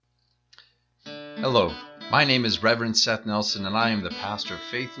Hello, my name is Reverend Seth Nelson, and I am the pastor of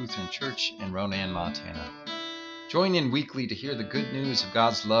Faith Lutheran Church in Ronan, Montana. Join in weekly to hear the good news of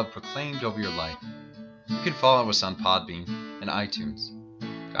God's love proclaimed over your life. You can follow us on Podbean and iTunes.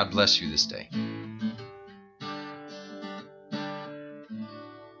 God bless you this day.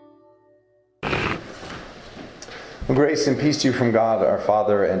 Grace and peace to you from God, our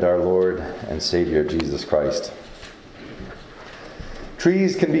Father, and our Lord and Savior, Jesus Christ.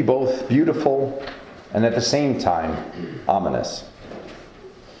 Trees can be both beautiful and at the same time ominous.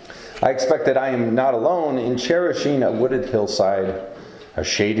 I expect that I am not alone in cherishing a wooded hillside, a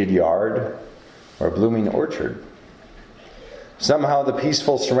shaded yard, or a blooming orchard. Somehow the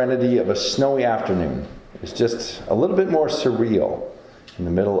peaceful serenity of a snowy afternoon is just a little bit more surreal in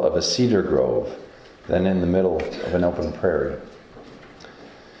the middle of a cedar grove than in the middle of an open prairie.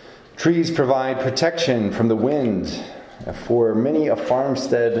 Trees provide protection from the wind for many a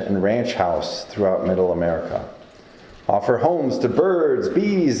farmstead and ranch house throughout Middle America, offer homes to birds,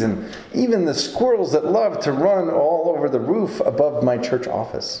 bees, and even the squirrels that love to run all over the roof above my church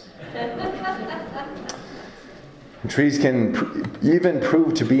office. Trees can even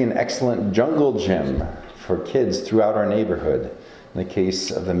prove to be an excellent jungle gym for kids throughout our neighborhood, in the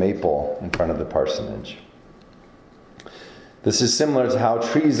case of the maple in front of the parsonage. This is similar to how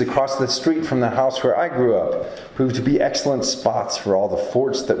trees across the street from the house where I grew up proved to be excellent spots for all the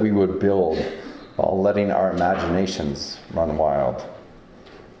forts that we would build while letting our imaginations run wild.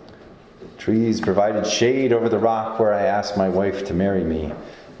 Trees provided shade over the rock where I asked my wife to marry me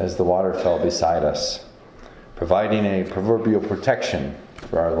as the water fell beside us, providing a proverbial protection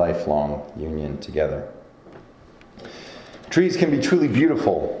for our lifelong union together. Trees can be truly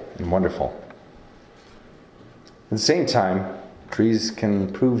beautiful and wonderful. At the same time, trees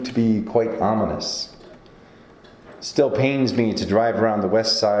can prove to be quite ominous. It still pains me to drive around the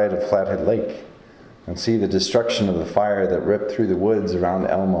west side of Flathead Lake and see the destruction of the fire that ripped through the woods around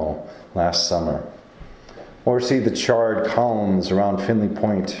Elmo last summer, or see the charred columns around Finley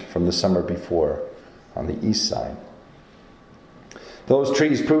Point from the summer before on the east side. Those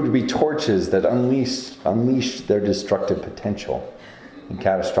trees proved to be torches that unleashed their destructive potential in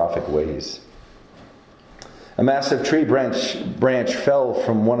catastrophic ways. A massive tree branch fell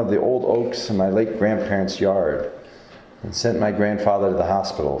from one of the old oaks in my late grandparents' yard and sent my grandfather to the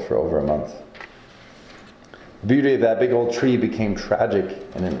hospital for over a month. The beauty of that big old tree became tragic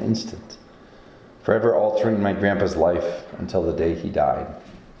in an instant, forever altering my grandpa's life until the day he died.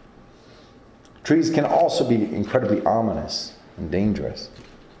 Trees can also be incredibly ominous and dangerous.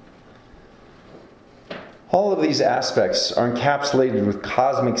 All of these aspects are encapsulated with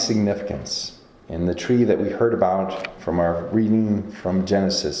cosmic significance in the tree that we heard about from our reading from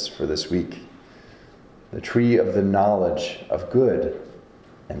Genesis for this week. The tree of the knowledge of good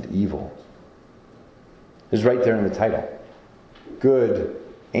and evil. It's right there in the title. Good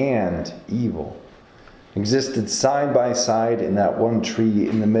and evil existed side by side in that one tree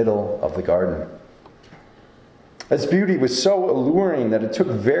in the middle of the garden. Its beauty was so alluring that it took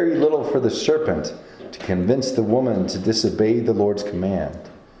very little for the serpent to convince the woman to disobey the Lord's command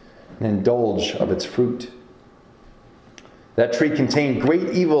and indulge of its fruit. That tree contained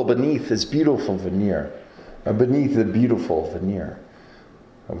great evil beneath its beautiful veneer, beneath the beautiful veneer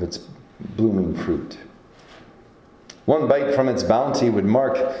of its blooming fruit. One bite from its bounty would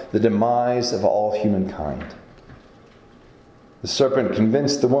mark the demise of all humankind. The serpent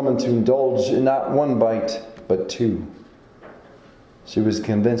convinced the woman to indulge in not one bite, but two. She was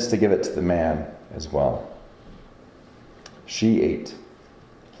convinced to give it to the man as well. She ate.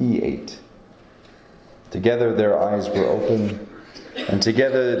 He ate. Together their eyes were open, and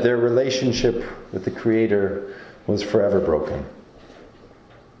together their relationship with the Creator was forever broken.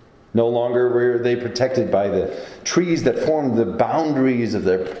 No longer were they protected by the trees that formed the boundaries of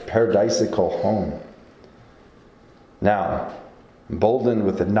their paradisical home. Now, emboldened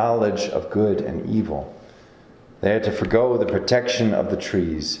with the knowledge of good and evil, they had to forgo the protection of the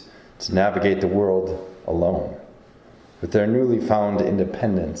trees to navigate the world alone, with their newly found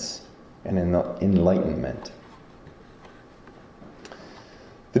independence and enlightenment.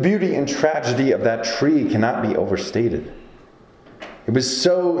 The beauty and tragedy of that tree cannot be overstated. It was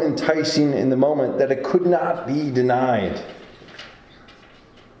so enticing in the moment that it could not be denied.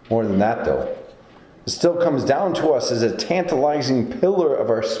 More than that, though, it still comes down to us as a tantalizing pillar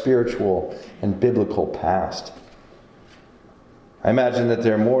of our spiritual and biblical past. I imagine that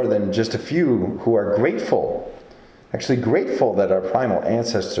there are more than just a few who are grateful that our primal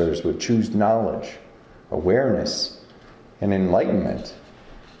ancestors would choose knowledge, awareness, and enlightenment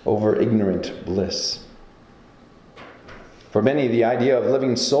over ignorant bliss. For many, the idea of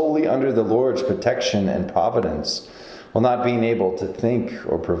living solely under the Lord's protection and providence, while not being able to think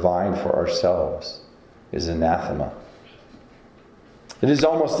or provide for ourselves, is anathema. It is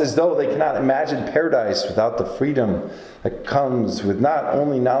almost as though they cannot imagine paradise without the freedom that comes with not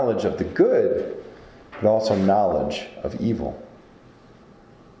only knowledge of the good, but also knowledge of evil.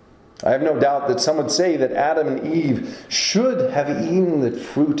 I have no doubt that some would say that Adam and Eve should have eaten the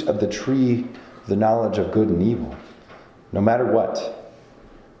fruit of the tree of the knowledge of good and evil, no matter what,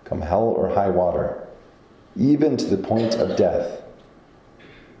 come hell or high water, even to the point of death.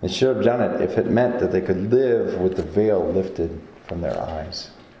 They should have done it if it meant that they could live with the veil lifted from their eyes.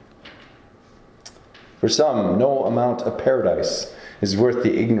 For some, no amount of paradise is worth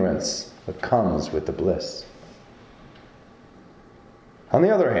the ignorance that comes with the bliss. On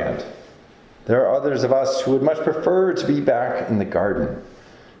the other hand, there are others of us who would much prefer to be back in the garden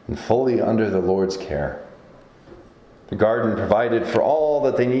and fully under the Lord's care. The garden provided for all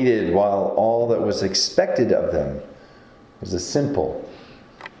that they needed, while all that was expected of them was a simple,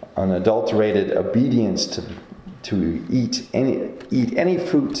 unadulterated obedience to eat any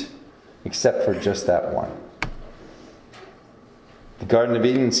fruit except for just that one. The Garden of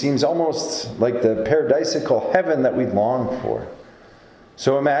Eden seems almost like the paradisical heaven that we long for.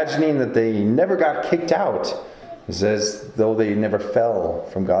 So imagining that they never got kicked out is as though they never fell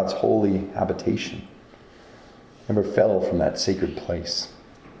from God's holy habitation, never fell from that sacred place.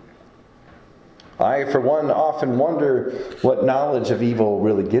 I, for one, often wonder what knowledge of evil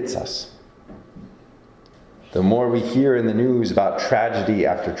really gets us. The more we hear in the news about tragedy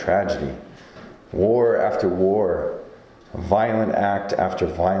after tragedy, war after war, violent act after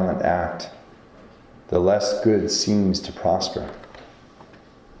violent act, the less good seems to prosper.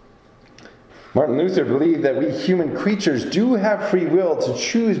 Martin Luther believed that we human creatures do have free will to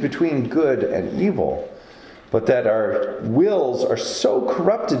choose between good and evil, but that our wills are so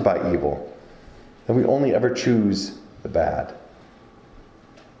corrupted by evil that we only ever choose the bad.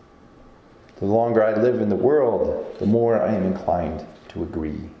 The longer I live in the world, the more I am inclined to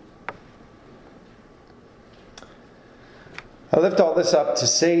agree. I lift all this up to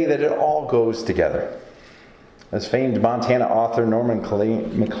say that it all goes together. As famed Montana author Norman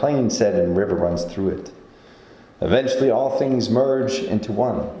MacLean said in River Runs Through It, eventually all things merge into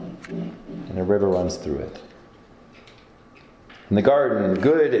one, and a river runs through it. In the garden,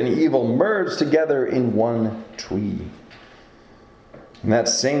 good and evil merged together in one tree. In that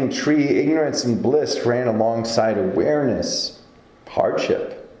same tree, ignorance and bliss ran alongside awareness,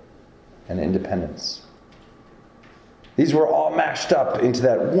 hardship, and independence. These were all mashed up into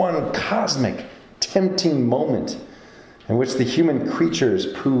that one cosmic, tempting moment in which the human creatures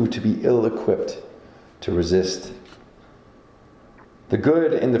proved to be ill-equipped to resist. The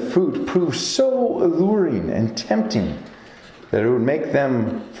good in the fruit proved so alluring and tempting that it would make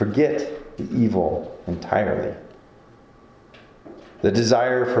them forget the evil entirely. The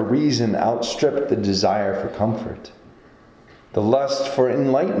desire for reason outstripped the desire for comfort. The lust for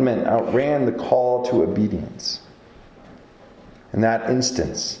enlightenment outran the call to obedience. In that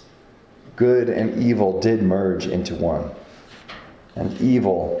instance, good and evil did merge into one, and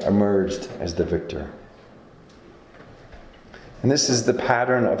evil emerged as the victor. And this is the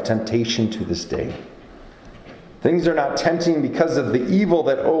pattern of temptation to this day. Things are not tempting because of the evil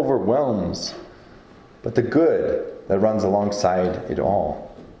that overwhelms, but the good that runs alongside it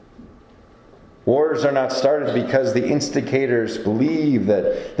all. Wars are not started because the instigators believe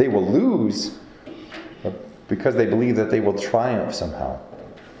that they will lose, but because they believe that they will triumph somehow.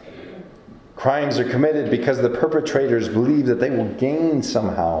 Crimes are committed because the perpetrators believe that they will gain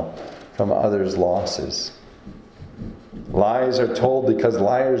somehow from others' losses. Lies are told because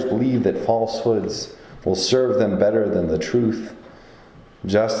liars believe that falsehoods will serve them better than the truth,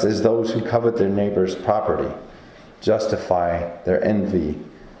 just as those who covet their neighbor's property justify their envy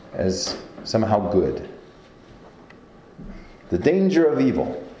as somehow good. The danger of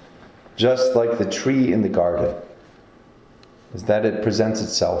evil, just like the tree in the garden, is that it presents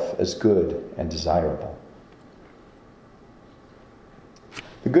itself as good and desirable.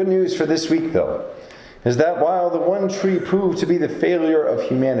 The good news for this week, though, is that while the one tree proved to be the failure of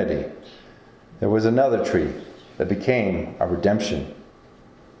humanity, there was another tree that became our redemption.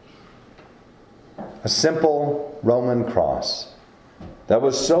 A simple Roman cross that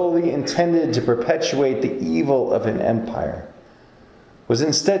was solely intended to perpetuate the evil of an empire was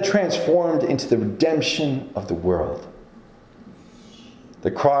instead transformed into the redemption of the world.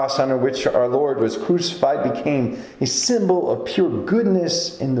 The cross under which our Lord was crucified became a symbol of pure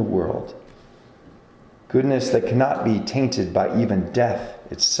goodness in the world. Goodness that cannot be tainted by even death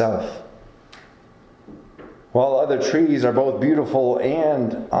itself. while other trees are both beautiful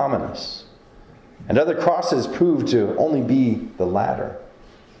and ominous. And other crosses prove to only be the latter.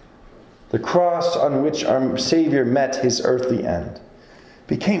 The cross on which our Savior met his earthly end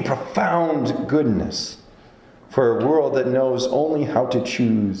became profound goodness for a world that knows only how to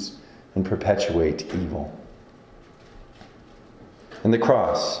choose and perpetuate evil. In the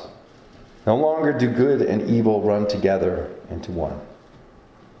cross, no longer do good and evil run together into one.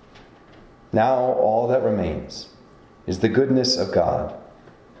 Now all that remains is the goodness of God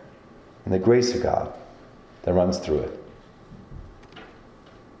and the grace of God that runs through it.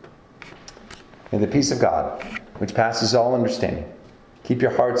 May the peace of God, which passes all understanding, keep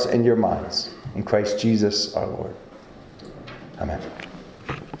your hearts and your minds in Christ Jesus our Lord. Amen.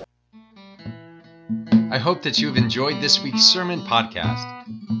 I hope that you have enjoyed this week's sermon podcast.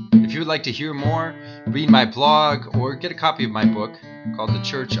 If you would like to hear more, read my blog, or get a copy of my book called The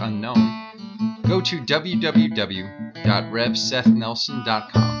Church Unknown, go to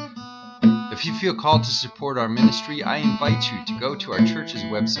www.revsethnelson.com. If you feel called to support our ministry, I invite you to go to our church's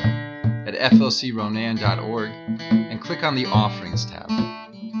website at flcronan.org and click on the Offerings tab.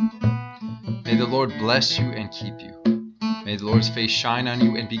 May the Lord bless you and keep you. May the Lord's face shine on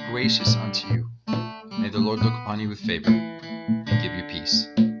you and be gracious unto you. May the Lord look upon you with favor and give you peace.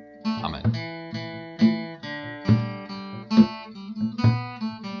 Amen.